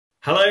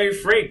Hello,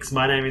 freaks!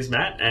 My name is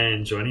Matt,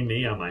 and joining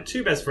me are my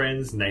two best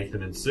friends,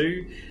 Nathan and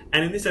Sue.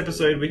 And in this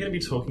episode, we're going to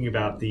be talking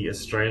about the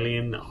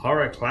Australian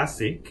horror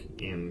classic,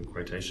 in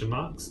quotation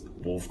marks,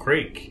 Wolf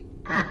Creek.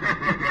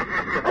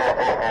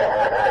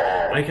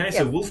 Okay,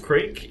 so Wolf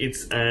Creek,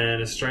 it's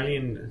an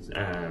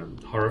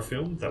Australian horror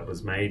film that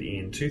was made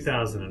in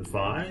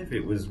 2005.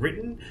 It was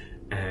written,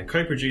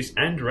 co-produced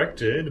and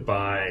directed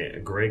by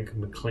Greg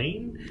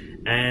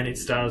MacLeod, and it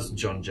stars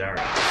John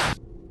Jarratt.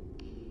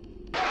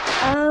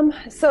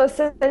 So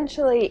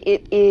essentially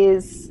it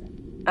is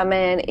a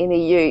man in a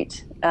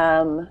ute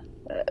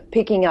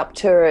picking up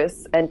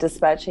tourists and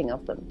dispatching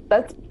of them.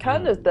 That's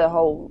kind of the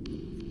whole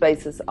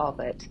basis of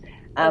it.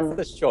 That's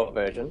the short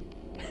version.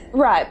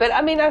 Right, but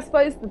I mean, I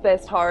suppose the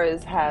best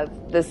horrors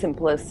have the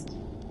simplest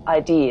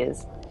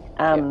ideas.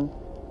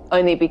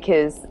 Only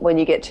because when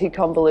you get too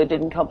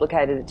convoluted and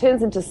complicated, it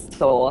turns into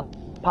Saw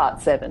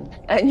Part 7.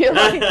 And you're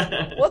like,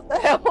 what the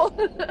hell?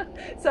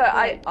 So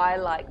I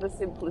like the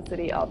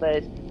simplicity of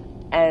it.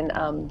 And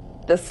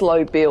the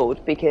slow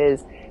build,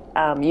 because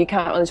you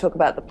can't really talk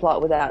about the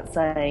plot without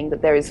saying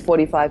that there is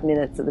 45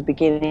 minutes at the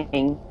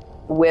beginning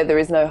where there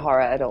is no horror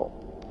at all.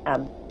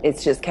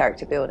 It's just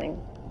character building,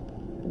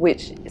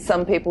 which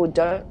some people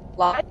don't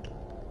like.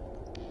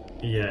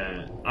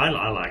 Yeah, I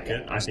like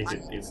it. I think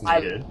it's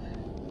needed.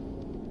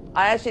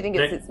 I actually think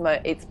it's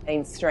its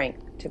main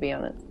strength, to be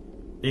honest.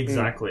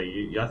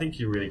 Exactly. I think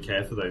you really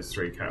care for those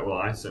three characters. Well,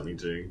 I certainly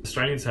do.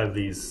 Australians have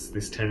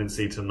this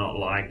tendency to not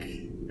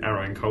like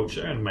our own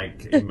culture and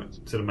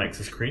sort of makes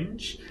us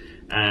cringe.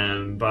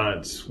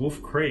 But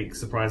Wolf Creek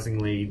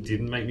surprisingly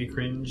didn't make me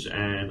cringe,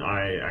 and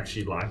I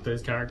actually liked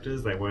those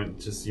characters. They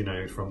weren't just,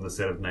 from the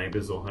set of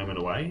Neighbours or Home and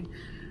Away.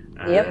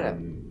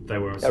 They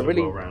were sort of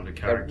really well-rounded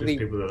characters,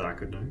 people that I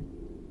could know.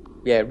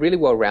 Yeah, really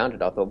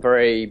well-rounded, I thought.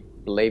 Very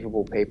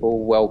believable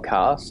people, well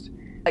cast.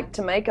 Like,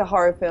 to make a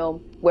horror film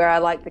where I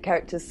like the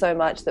characters so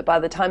much that by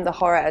the time the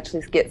horror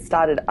actually gets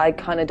started, I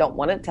kind of don't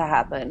want it to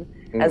happen.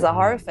 Mm-hmm. As a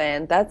horror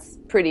fan, that's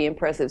pretty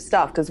impressive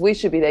stuff, because we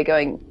should be there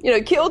going,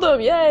 kill them,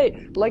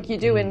 yay! Like you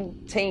do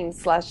in teen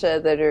slasher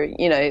that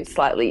are,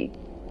 slightly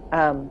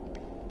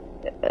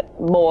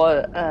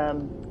more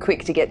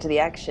quick to get to the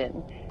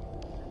action.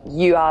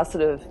 You are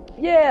sort of,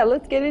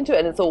 let's get into it,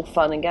 and it's all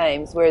fun and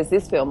games. Whereas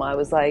this film, I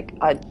was like,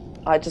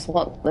 I just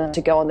want them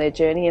to go on their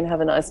journey and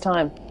have a nice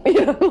time.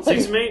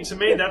 See, to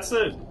me, that's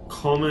a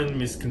common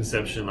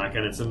misconception,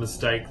 and it's a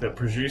mistake that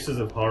producers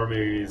of horror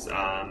movies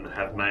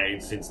have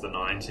made since the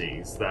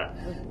 90s,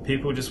 that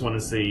people just want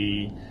to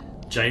see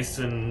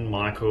Jason,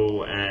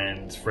 Michael,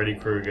 and Freddy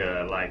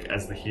Krueger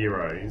as the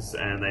heroes,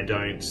 and they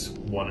don't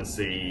want to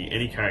see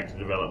any character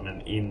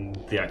development in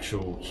the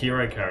actual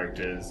hero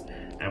characters,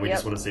 and we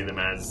just want to see them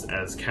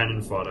as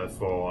cannon fodder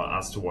for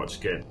us to watch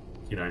get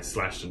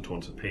slashed and torn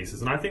to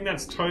pieces. And I think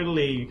that's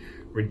totally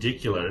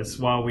ridiculous.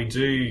 While we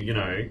do,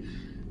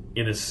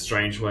 in a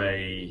strange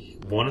way,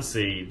 want to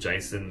see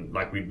Jason,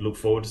 we look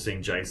forward to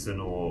seeing Jason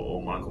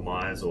or Michael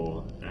Myers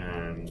or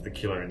the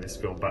killer in this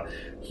film, but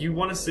you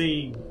want to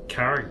see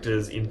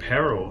characters in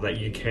peril that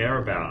you care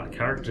about,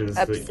 characters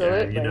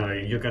Absolutely.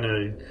 that, you're going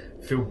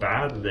to feel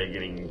bad that they're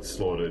getting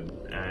slaughtered.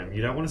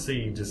 You don't want to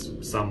see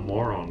just some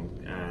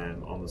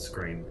moron on the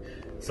screen.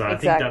 So I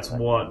think that's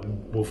what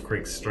Wolf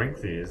Creek's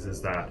strength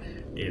is that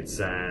it's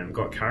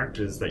got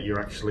characters that you're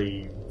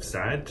actually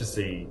sad to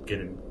see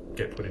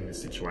get put in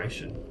this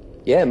situation.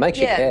 Yeah, it makes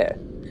you care.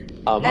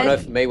 I know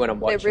for me, when I'm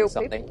watching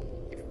something,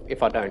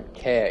 if I don't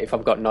care, if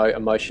I've got no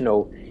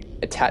emotional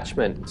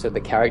attachment to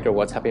the character or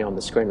what's happening on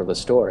the screen or the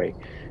story,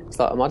 it's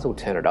like I might as well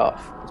turn it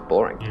off. It's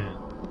boring. Yeah.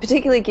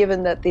 Particularly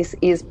given that this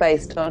is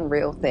based on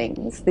real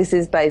things. This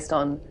is based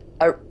on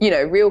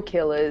real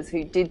killers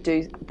who did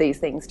do these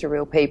things to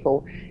real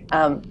people.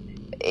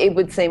 It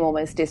would seem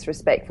almost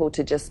disrespectful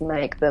to just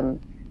make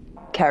them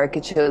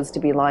caricatures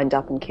to be lined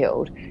up and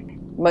killed.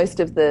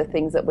 Most of the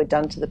things that were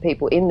done to the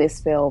people in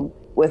this film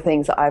were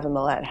things that Ivan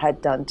Milat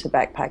had done to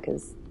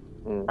backpackers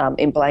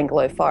in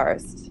Blangalow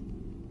Forest.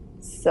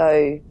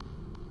 So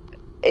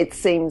it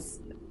seems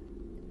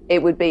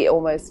it would be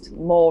almost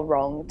more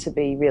wrong to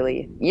be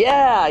really,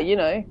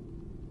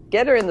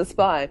 get her in the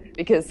spine,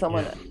 because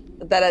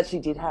that actually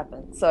did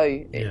happen.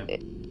 So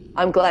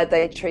I'm glad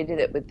they treated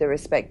it with the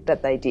respect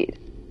that they did.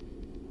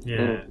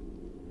 Yeah.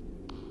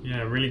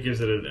 Yeah, it really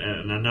gives it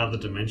another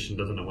dimension,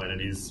 doesn't it, when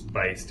it is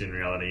based in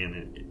reality,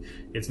 and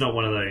it's not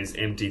one of those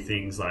empty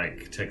things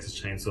like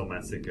Texas Chainsaw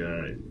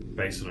Massacre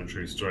based on a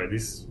true story.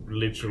 This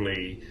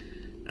literally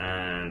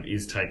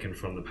is taken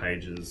from the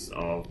pages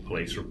of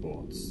police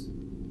reports.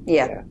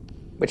 Yeah.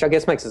 Which I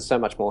guess makes it so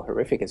much more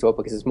horrific as well,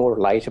 because it's more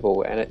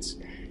relatable, and it's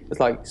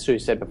like Sue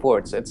said before,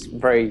 it's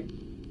very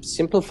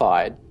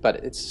simplified,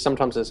 but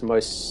sometimes it's the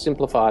most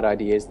simplified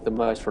ideas, the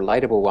most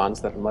relatable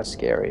ones, that are most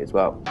scary as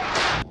well.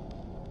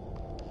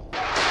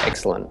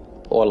 Excellent,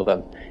 all of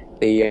them.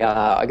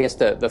 I guess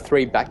the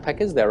three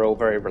backpackers, they're all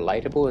very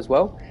relatable as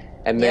well.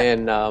 And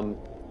then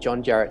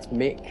John Jarratt's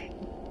Mick,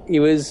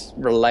 he was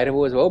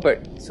relatable as well,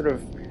 but sort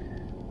of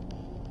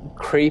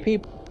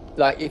creepy.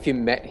 Like, if you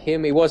met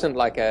him, he wasn't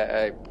like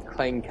a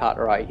clean cut,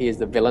 right, here's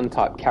the villain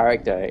type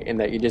character, in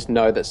that you just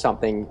know that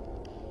something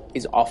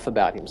is off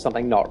about him,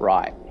 something not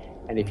right.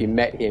 And if you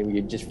met him,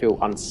 you'd just feel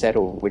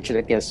unsettled, which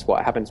I guess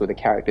what happens with the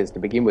characters to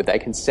begin with. They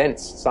can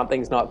sense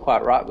something's not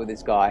quite right with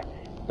this guy,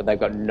 but they've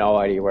got no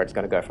idea where it's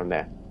going to go from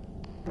there.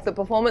 The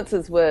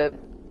performances were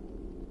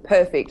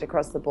perfect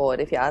across the board,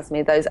 if you ask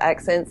me. Those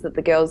accents that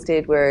the girls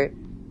did were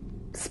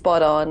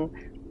spot on.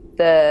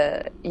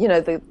 The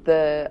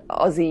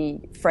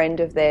Aussie friend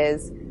of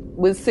theirs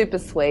was super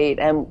sweet,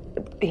 and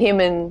him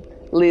and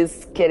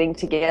Liz getting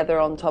together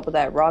on top of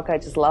that rock, I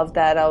just loved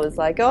that. I was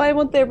like, oh, I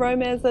want their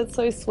romance, that's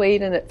so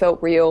sweet, and it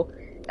felt real.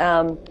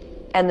 And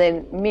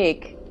then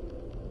Mick,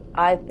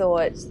 I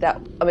thought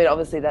that, I mean,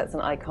 obviously that's an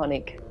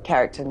iconic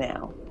character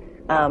now.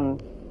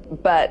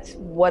 But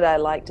what I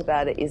liked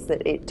about it is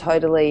that it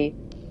totally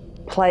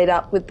played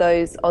up with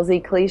those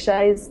Aussie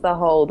cliches, the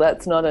whole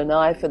that's not a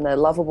knife and the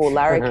lovable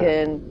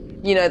larrikin,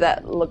 you know,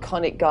 that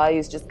laconic guy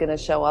who's just going to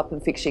show up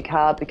and fix your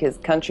car because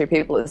country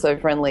people are so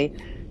friendly,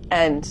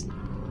 and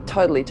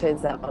totally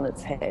turns that on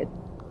its head.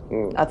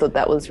 I thought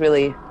that was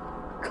really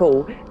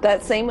cool.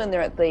 That scene when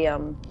they're at the,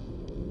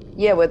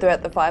 where they're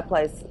at the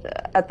fireplace,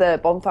 at the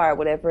bonfire or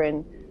whatever,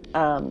 and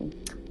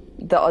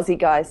the Aussie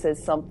guy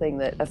says something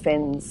that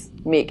offends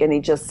Mick and he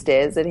just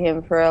stares at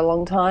him for a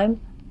long time.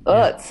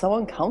 Oh, it's so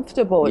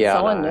uncomfortable. It's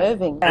so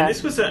unnerving. And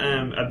this was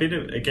a bit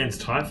of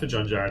against type for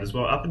John Jarratt as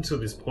well. Up until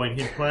this point,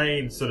 he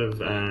played sort of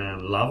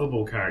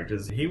lovable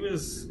characters. He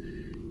was,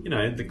 you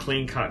know, the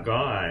clean-cut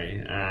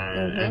guy.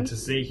 And to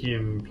see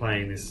him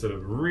playing this sort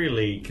of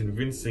really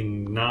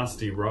convincing,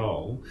 nasty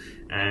role,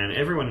 and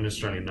everyone in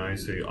Australia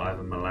knows who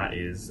Ivan Milat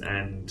is,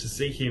 and to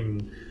see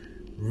him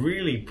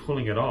really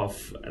pulling it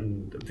off,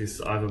 and this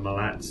Ivan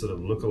Milat sort of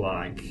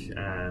lookalike,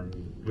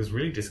 was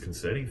really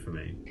disconcerting for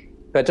me.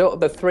 But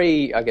the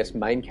three, I guess,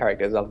 main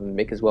characters, other than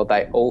Mick as well,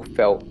 they all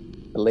felt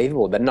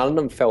believable. None of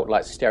them felt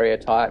like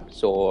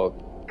stereotypes or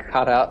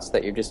cutouts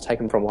that you've just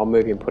taken from one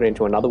movie and put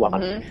into another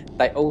one.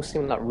 They all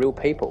seemed like real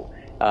people,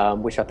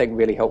 which I think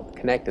really helped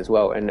connect as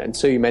well. And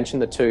Sue, you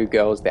mentioned the two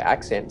girls, their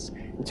accents.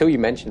 Until you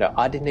mentioned it,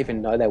 I didn't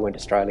even know they weren't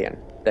Australian.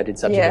 They did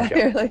such a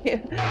good job.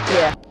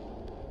 Yeah.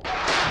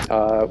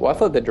 Well, I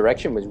thought the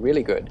direction was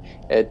really good.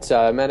 It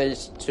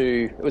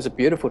was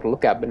beautiful to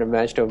look at, but it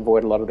managed to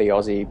avoid a lot of the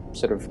Aussie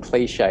sort of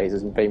cliches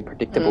as being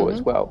predictable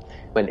as well.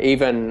 When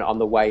even on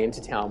the way into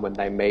town, when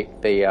they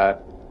meet the,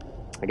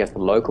 I guess the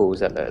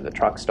locals at the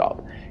truck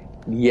stop,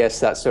 yes,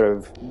 that sort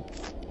of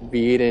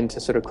veered into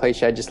sort of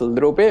cliche just a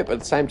little bit, but at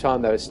the same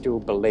time, they were still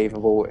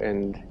believable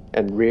and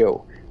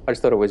real. I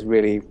just thought it was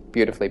really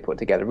beautifully put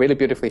together, really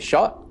beautifully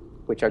shot,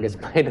 which I guess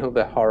made all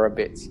the horror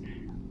bits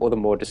all the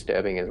more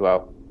disturbing as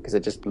well, because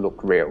it just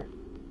looked real.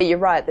 You're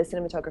right, the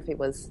cinematography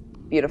was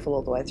beautiful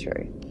all the way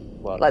through.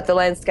 Well, like the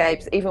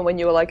landscapes, even when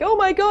you were like, oh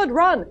my God,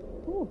 run!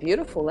 Oh,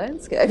 beautiful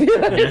landscape.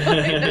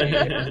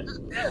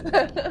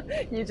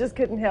 You just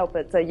couldn't help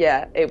it. So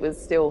yeah, it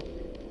was still,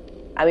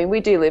 I mean,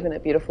 we do live in a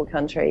beautiful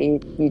country.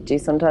 You do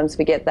sometimes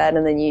forget that,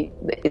 and then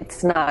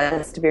it's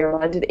nice to be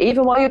reminded,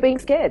 even while you're being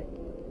scared.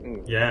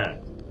 Yeah.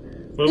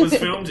 Well, it was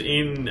filmed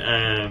in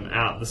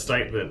out the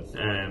state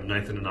that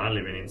Nathan and I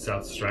live in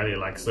South Australia.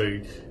 Like, so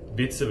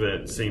bits of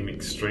it seem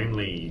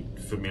extremely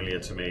familiar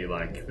to me,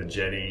 like the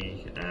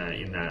jetty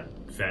in that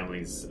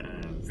family's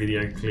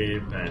video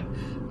clip,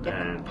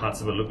 and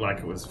parts of it look like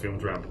it was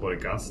filmed around Port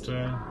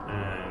Augusta,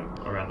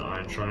 around the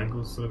Iron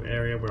Triangle sort of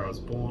area where I was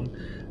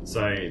born.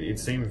 So it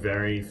seemed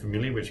very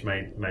familiar, which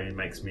maybe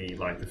makes me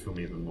like the film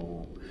even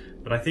more.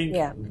 But I think,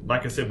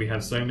 like I said, we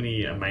have so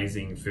many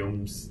amazing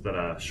films that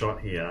are shot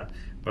here,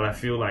 but I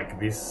feel like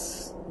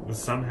this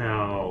was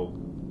somehow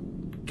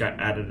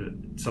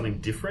added something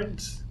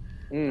different.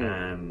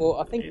 Well,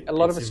 I think a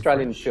lot of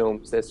Australian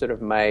films, they're sort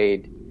of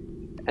made,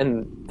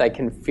 and they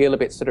can feel a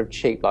bit sort of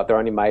cheap, like they're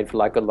only made for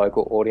like a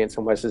local audience,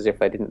 almost as if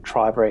they didn't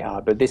try very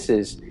hard. But this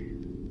is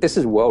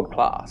world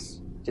class.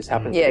 It just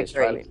happens to be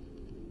Australian.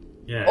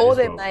 Yeah, or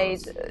they're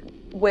made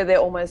where they're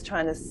almost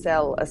trying to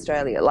sell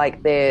Australia,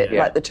 like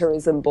like the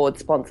tourism board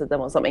sponsored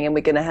them or something, and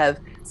we're going to have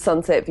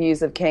sunset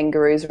views of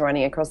kangaroos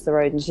running across the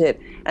road and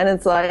shit. And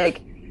it's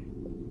like,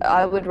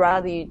 I would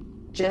rather you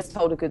just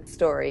told a good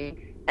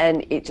story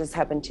and it just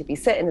happened to be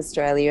set in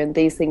Australia, and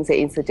these things are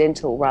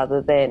incidental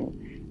rather than,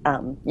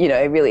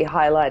 really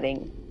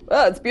highlighting,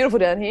 oh, it's beautiful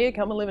down here,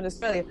 come and live in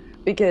Australia,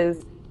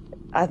 because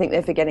I think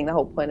they're forgetting the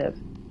whole point of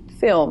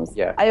films.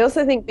 Yeah. I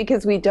also think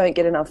because we don't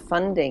get enough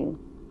funding,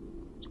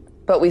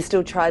 but we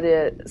still try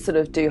to sort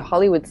of do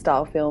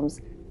Hollywood-style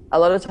films, a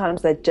lot of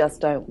times they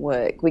just don't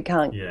work. We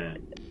can't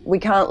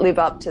live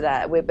up to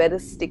that. We're better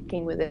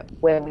sticking with it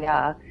where we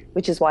are,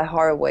 which is why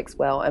horror works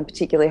well, and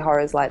particularly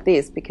horrors like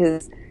this,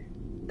 because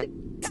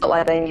it's not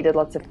like they needed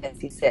lots of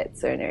fancy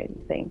sets or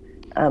anything.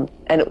 And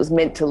it was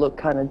meant to look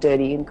kind of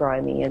dirty and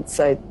grimy, and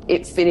so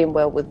it fit in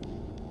well with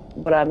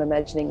what I'm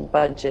imagining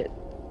budget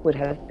would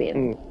have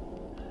been.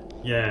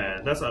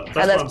 Yeah, that's why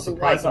I'm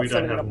surprised that we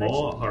don't have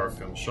more horror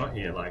films shot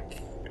here. Like,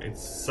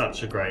 it's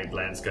such a great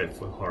landscape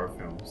for horror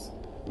films.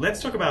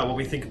 let's talk about what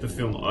we think of the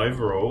film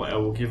overall, and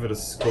we'll give it a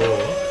score.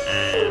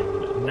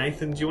 And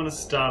Nathan, do you want to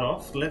start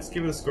off? Let's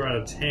give it a score out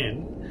of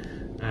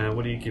 10.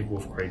 What do you give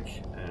Wolf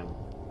Creek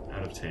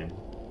out of 10?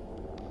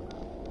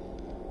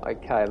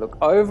 Okay, look,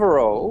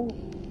 overall,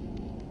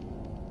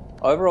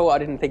 I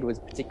didn't think it was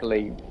a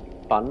particularly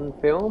fun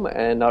film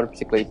and not a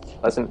particularly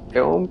pleasant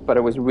film, but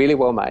it was really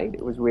well made.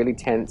 It was really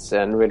tense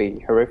and really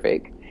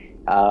horrific.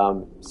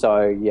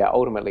 So yeah,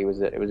 ultimately it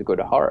was a good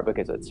horror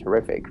because it's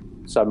horrific.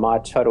 So my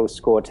total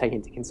score, taking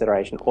into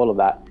consideration all of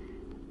that,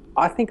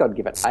 I think I'd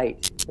give it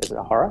 8. Is it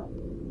a horror?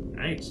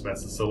 8.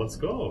 That's a solid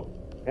score.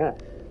 Yeah.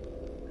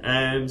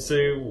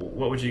 So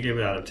what would you give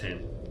it out of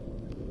 10?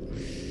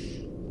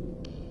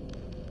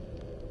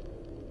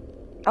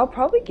 I'll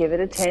probably give it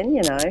a 10,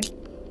 you know.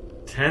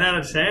 10 out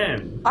of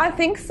 10? I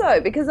think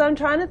so, because I'm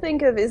trying to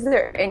think of, is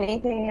there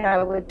anything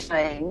I would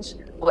change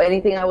or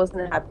anything I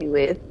wasn't happy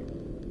with?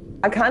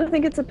 I kind of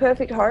think it's a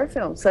perfect horror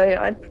film, so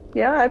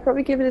I'd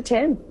probably give it a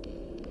 10.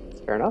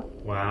 Fair enough.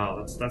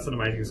 Wow, that's an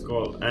amazing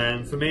score.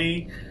 And for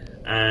me,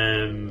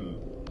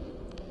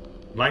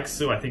 like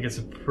Sue, I think it's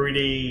a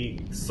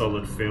pretty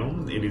solid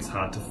film. It is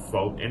hard to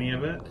fault any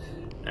of it,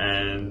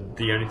 and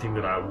the only thing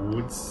that I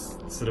would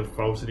sort of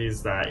fault it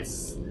is that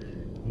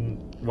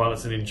while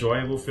it's an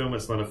enjoyable film,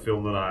 it's not a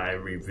film that I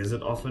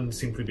revisit often,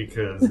 simply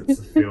because it's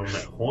a film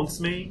that haunts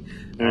me.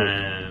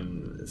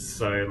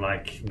 So,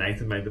 like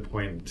Nathan made the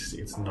point,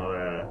 it's not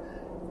a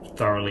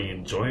thoroughly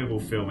enjoyable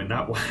film in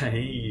that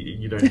way.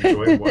 You don't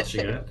enjoy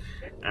watching it,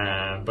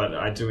 but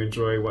I do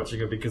enjoy watching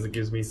it because it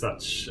gives me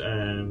such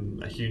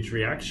a huge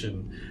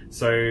reaction.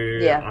 So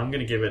I'm going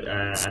to give it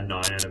a 9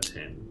 out of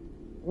 10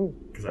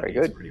 because I think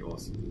it's pretty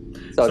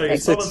awesome. So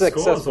it's a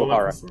successful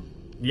horror.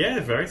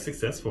 Yeah, very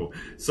successful.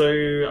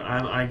 So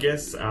I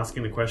guess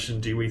asking the question,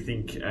 do we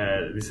think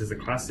this is a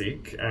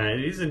classic?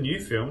 It is a new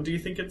film. Do you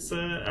think it's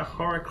a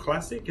horror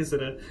classic? Is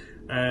it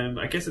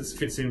I guess it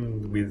fits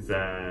in with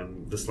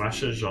the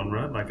slasher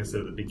genre, like I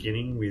said at the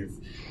beginning,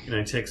 with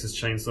Texas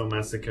Chainsaw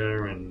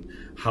Massacre and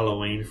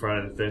Halloween,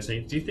 Friday the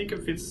 13th. Do you think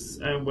it fits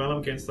well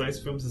against those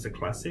films as a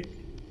classic?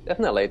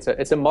 Definitely,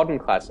 it's a modern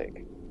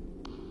classic.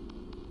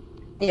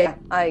 Yeah,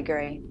 I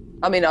agree.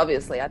 I mean,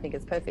 obviously, I think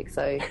it's perfect.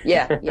 So,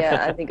 yeah,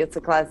 I think it's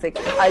a classic.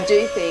 I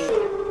do think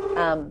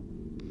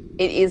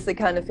it is the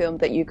kind of film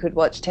that you could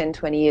watch 10,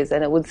 20 years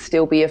and it would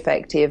still be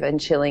effective and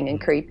chilling and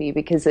creepy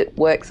because it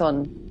works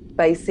on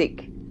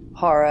basic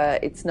horror.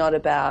 It's not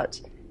about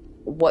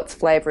what's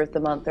flavour of the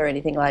month or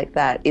anything like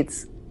that.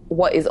 It's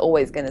what is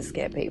always going to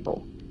scare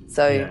people.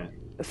 So,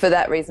 for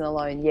that reason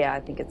alone, I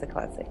think it's a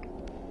classic.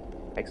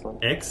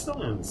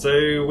 Excellent.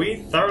 So we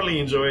thoroughly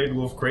enjoyed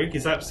Wolf Creek.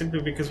 Is that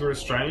simply because we're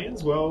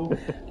Australians? Well,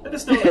 let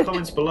us know in the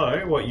comments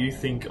below what you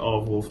think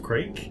of Wolf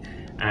Creek.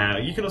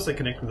 You can also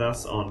connect with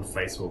us on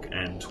Facebook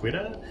and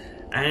Twitter.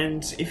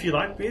 And if you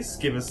like this,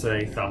 give us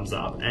a thumbs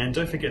up. And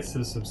don't forget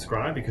to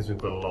subscribe because we've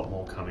got a lot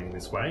more coming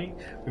this way.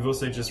 We've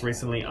also just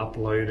recently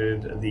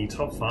uploaded the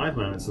top 5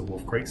 moments of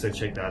Wolf Creek, so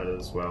check that out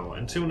as well.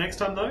 Until next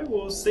time though,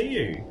 we'll see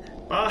you.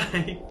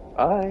 Bye.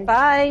 Bye.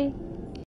 Bye.